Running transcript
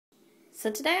So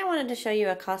today I wanted to show you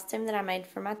a costume that I made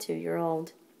for my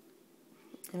 2-year-old.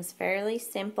 It's fairly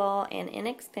simple and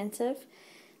inexpensive,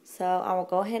 so I will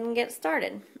go ahead and get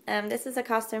started. This is a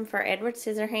costume for Edward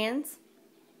Scissorhands,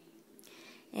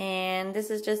 and this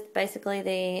is just basically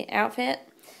the outfit.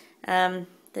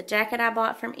 The jacket I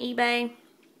bought from eBay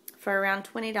for around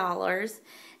 $20,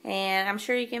 and I'm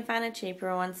sure you can find a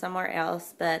cheaper one somewhere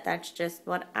else, but that's just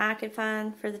what I could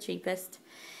find for the cheapest.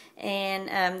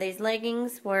 And these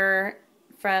leggings were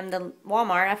from the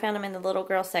Walmart. I found them in the little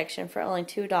girl section for only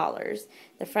 $2.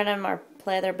 The front of them are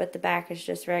pleather, but the back is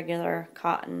just regular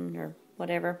cotton or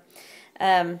whatever.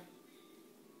 And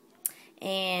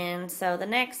so the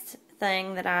next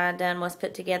thing that I done was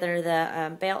put together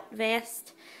the belt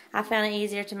vest. I found it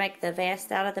easier to make the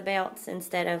vest out of the belts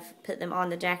instead of put them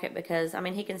on the jacket, because I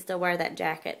mean he can still wear that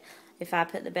jacket. If I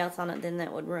put the belts on it, then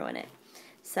that would ruin it.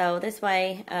 So this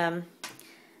way I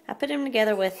put them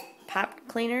together with pipe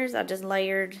cleaners. I just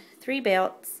layered 3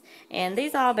 belts, and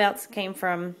these all belts came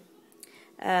from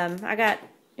I got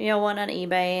one on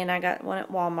eBay, and I got one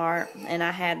at Walmart, and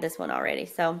I had this one already,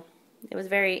 so it was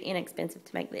very inexpensive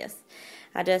to make this.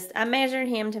 I measured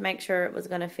him to make sure it was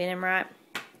going to fit him right,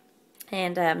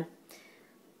 and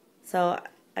so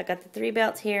I got the 3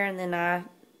 belts here, and then I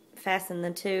fastened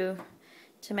the 2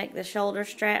 to make the shoulder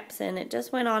straps, and it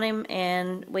just went on him,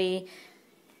 and we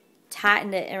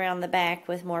tightened it around the back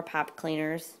with more pipe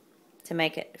cleaners to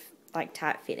make it like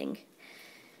tight fitting.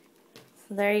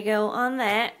 So there you go on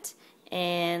that.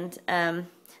 And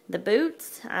the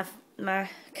boots, my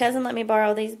cousin let me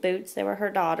borrow these boots. They were her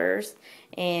daughter's,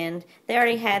 and they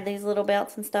already had these little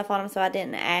belts and stuff on them, so I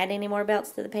didn't add any more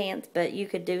belts to the pants, but you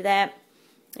could do that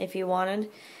if you wanted.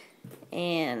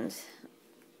 And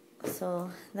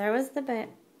so there was the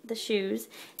shoes.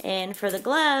 And for the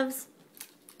gloves,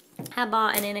 I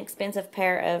bought an inexpensive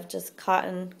pair of just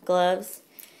cotton gloves,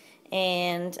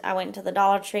 and I went to the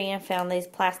Dollar Tree and found these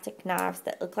plastic knives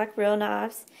that look like real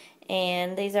knives,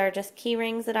 and these are just key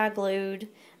rings that I glued.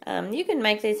 You can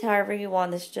make these however you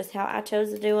want. This is just how I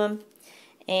chose to do them.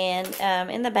 And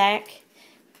in the back,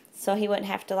 so he wouldn't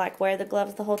have to like wear the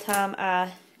gloves the whole time,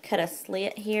 I cut a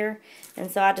slit here, and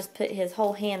so I just put his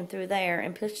whole hand through there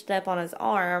and pushed it up on his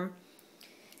arm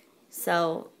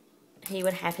so he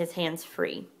would have his hands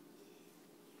free.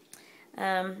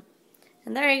 And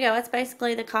there you go. It's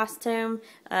basically the costume.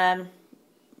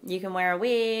 You can wear a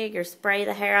wig or spray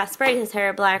the hair. I sprayed his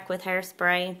hair black with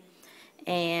hairspray,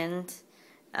 and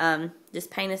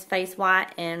just paint his face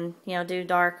white, and do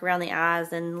dark around the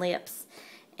eyes and lips.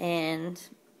 And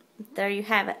there you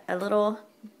have it, a little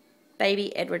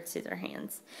baby Edward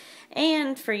Scissorhands.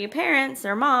 And for you parents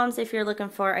or moms, if you're looking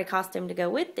for a costume to go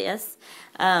with this,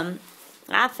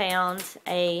 I found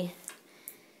a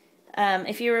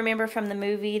if you remember from the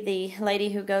movie, the lady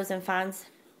who goes and finds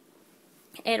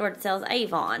Edward sells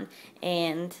Avon.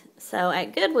 And so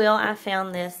at Goodwill, I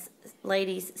found this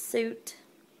lady's suit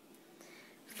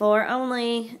for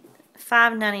only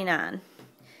 $5.99.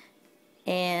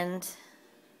 And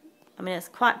I mean, it's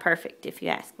quite perfect if you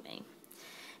ask me.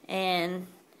 And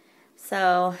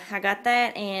so I got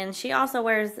that, and she also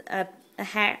wears a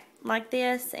hat like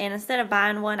this, and instead of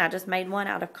buying one, I just made one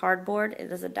out of cardboard.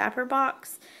 It is a diaper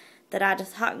box that I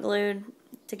just hot glued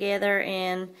together,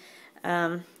 and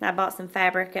I bought some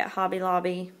fabric at Hobby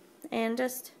Lobby and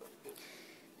just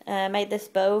made this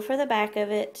bow for the back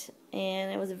of it,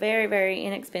 and it was very, very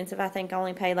inexpensive. I think I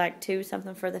only paid like $2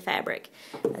 something for the fabric.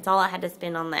 That's all I had to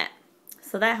spend on that.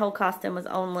 So that whole costume was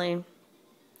only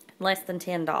less than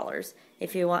 $10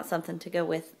 if you want something to go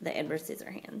with the Edward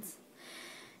Scissorhands.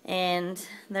 And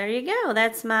there you go.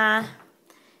 That's my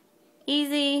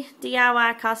easy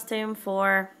DIY costume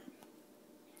for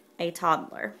a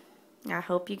toddler. I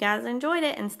hope you guys enjoyed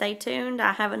it, and stay tuned.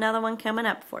 I have another one coming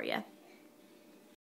up for you.